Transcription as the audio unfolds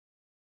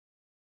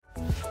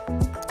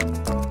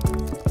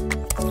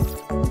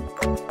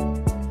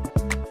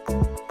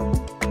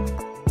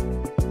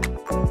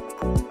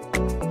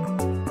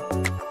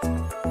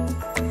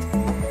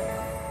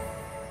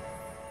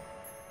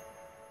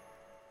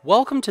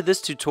Welcome to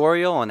this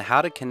tutorial on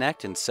how to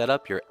connect and set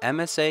up your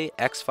MSA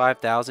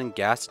X5000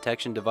 gas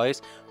detection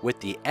device with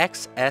the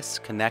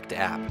XS Connect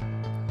app.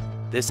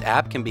 This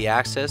app can be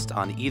accessed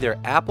on either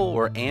Apple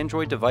or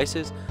Android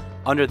devices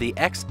under the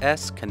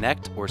XS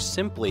Connect or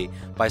simply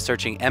by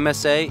searching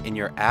MSA in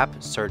your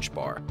app search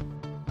bar.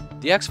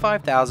 The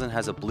X5000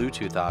 has a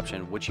Bluetooth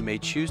option which you may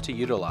choose to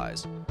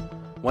utilize.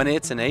 When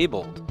it's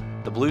enabled,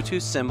 the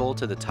Bluetooth symbol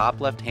to the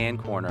top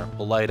left-hand corner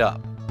will light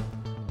up.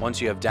 Once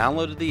you have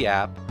downloaded the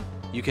app,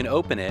 you can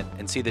open it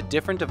and see the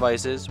different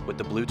devices with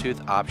the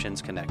Bluetooth options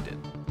connected.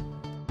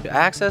 To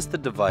access the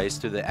device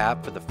through the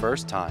app for the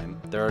first time,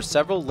 there are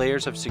several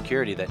layers of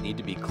security that need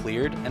to be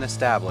cleared and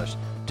established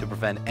to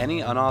prevent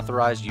any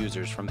unauthorized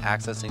users from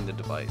accessing the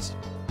device.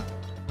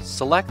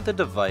 Select the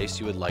device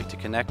you would like to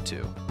connect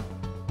to.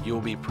 You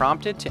will be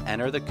prompted to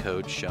enter the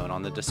code shown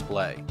on the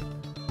display.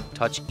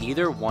 Touch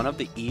either one of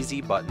the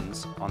easy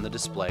buttons on the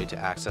display to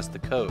access the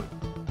code.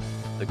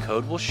 The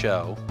code will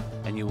show,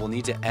 and you will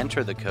need to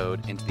enter the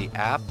code into the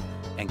app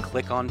and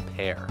click on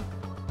Pair.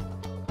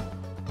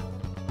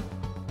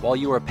 While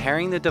you are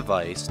pairing the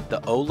device,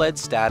 the OLED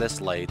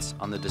status lights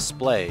on the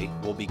display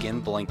will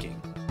begin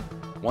blinking.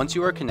 Once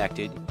you are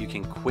connected, you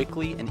can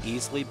quickly and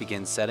easily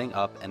begin setting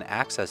up and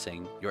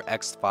accessing your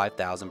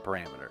X5000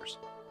 parameters.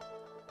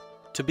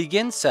 To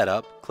begin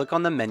setup, click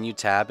on the Menu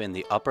tab in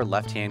the upper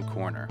left-hand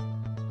corner.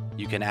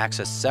 You can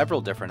access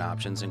several different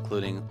options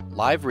including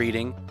Live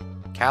Reading,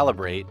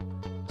 Calibrate,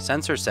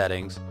 Sensor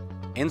Settings,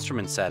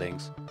 Instrument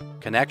Settings,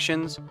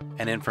 Connections,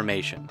 and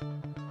Information.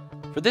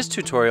 For this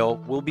tutorial,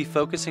 we'll be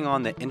focusing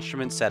on the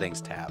Instrument Settings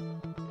tab.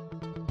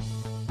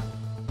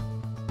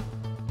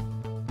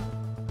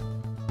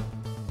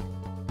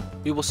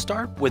 We will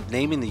start with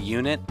naming the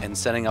unit and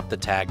setting up the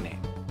tag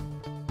name.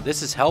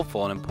 This is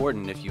helpful and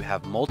important if you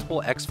have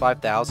multiple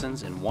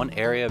X5000s in one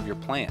area of your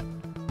plant.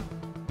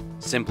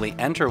 Simply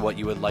enter what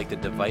you would like the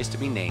device to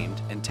be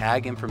named and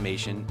tag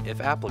information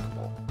if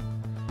applicable.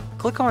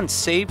 Click on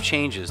Save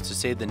Changes to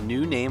save the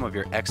new name of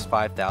your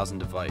X5000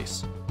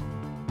 device.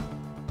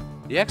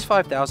 The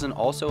X5000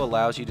 also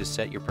allows you to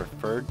set your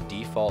preferred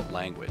default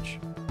language.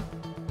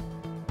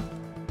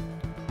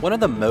 One of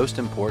the most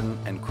important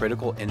and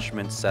critical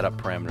instrument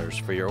setup parameters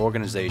for your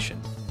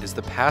organization is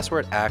the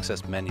Password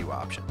Access menu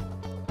option.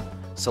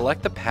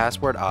 Select the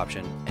Password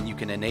option and you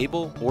can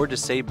enable or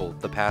disable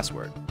the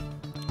password.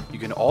 You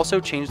can also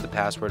change the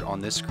password on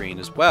this screen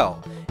as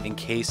well in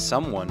case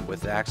someone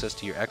with access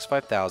to your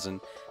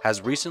X5000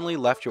 has recently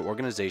left your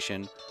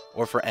organization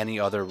or for any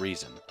other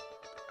reason.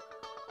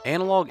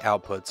 Analog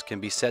outputs can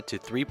be set to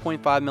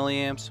 3.5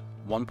 mA,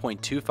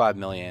 1.25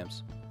 mA,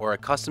 or a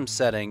custom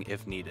setting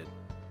if needed.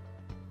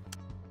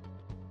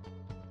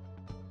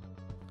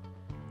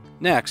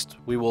 Next,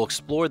 we will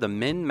explore the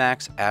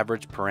min-max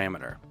average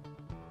parameter.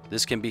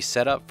 This can be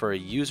set up for a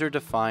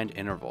user-defined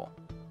interval.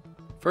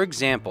 For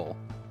example,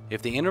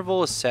 if the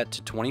interval is set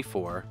to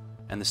 24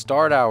 and the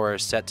start hour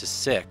is set to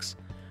 6,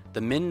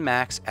 the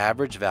min-max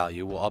average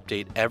value will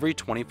update every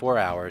 24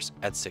 hours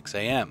at 6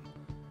 a.m.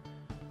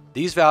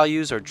 These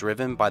values are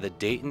driven by the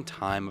date and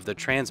time of the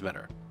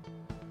transmitter.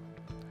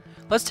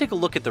 Let's take a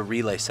look at the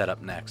relay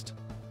setup next.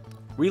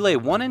 Relay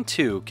 1 and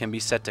 2 can be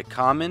set to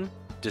common,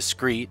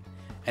 discrete,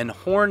 and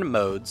horn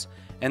modes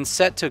and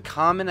set to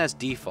common as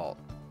default.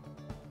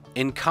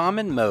 In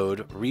common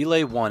mode,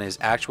 Relay 1 is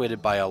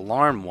actuated by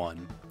alarm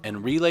 1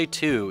 and Relay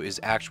 2 is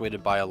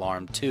actuated by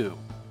alarm 2.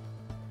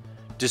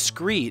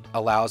 Discrete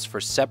allows for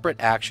separate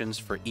actions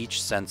for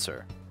each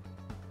sensor.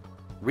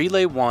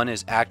 Relay 1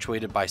 is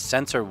actuated by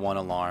sensor 1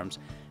 alarms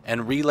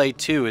and Relay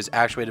 2 is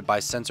actuated by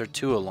sensor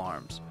 2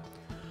 alarms.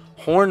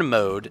 Horn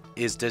mode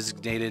is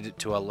designated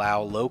to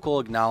allow local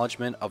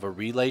acknowledgement of a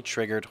relay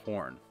triggered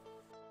horn.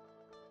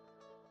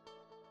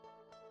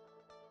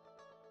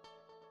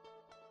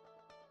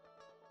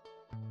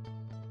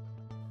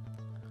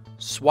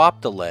 Swap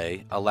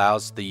delay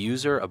allows the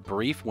user a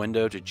brief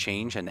window to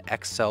change an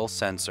XL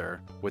sensor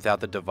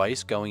without the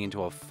device going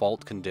into a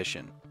fault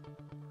condition.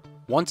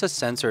 Once a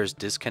sensor is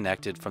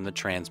disconnected from the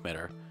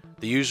transmitter,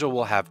 the user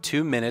will have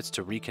 2 minutes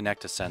to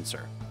reconnect a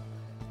sensor.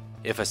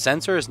 If a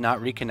sensor is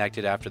not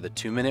reconnected after the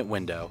 2-minute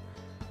window,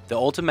 the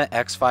Ultimate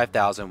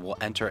X5000 will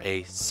enter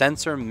a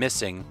sensor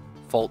missing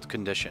fault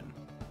condition.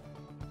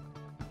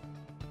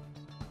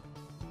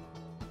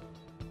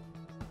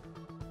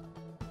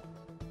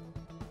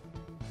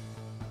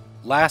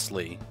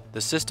 Lastly, the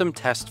system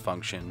test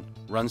function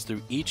runs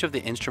through each of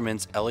the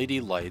instrument's LED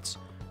lights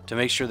to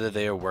make sure that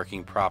they are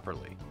working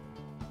properly.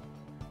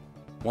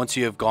 Once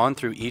you have gone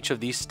through each of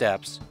these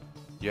steps,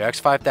 your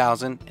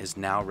X5000 is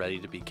now ready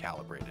to be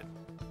calibrated.